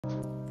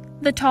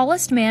The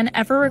tallest man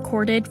ever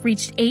recorded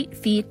reached 8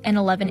 feet and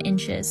 11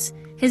 inches.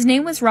 His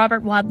name was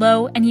Robert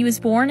Wadlow, and he was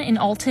born in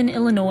Alton,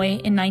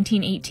 Illinois in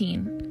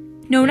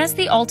 1918. Known as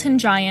the Alton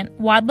Giant,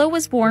 Wadlow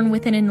was born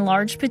with an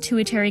enlarged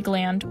pituitary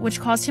gland,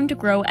 which caused him to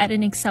grow at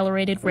an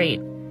accelerated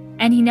rate,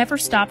 and he never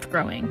stopped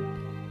growing.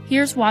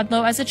 Here's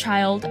Wadlow as a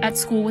child at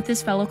school with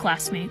his fellow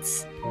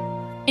classmates.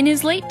 In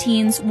his late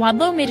teens,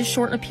 Wadlow made a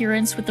short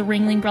appearance with the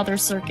Ringling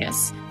Brothers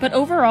Circus, but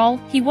overall,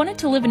 he wanted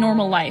to live a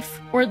normal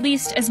life, or at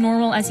least as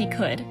normal as he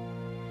could.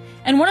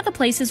 And one of the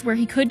places where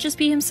he could just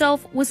be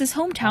himself was his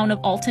hometown of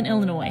Alton,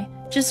 Illinois,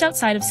 just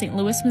outside of St.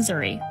 Louis,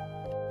 Missouri.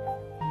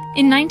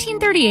 In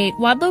 1938,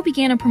 Wadlow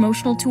began a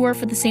promotional tour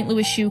for the St.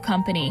 Louis Shoe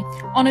Company.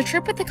 On a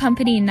trip with the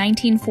company in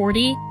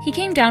 1940, he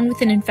came down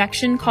with an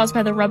infection caused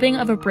by the rubbing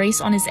of a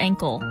brace on his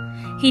ankle.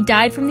 He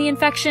died from the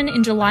infection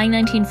in July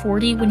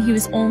 1940 when he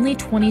was only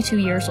 22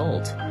 years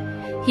old.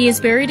 He is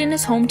buried in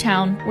his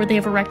hometown, where they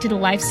have erected a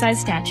life-size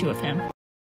statue of him.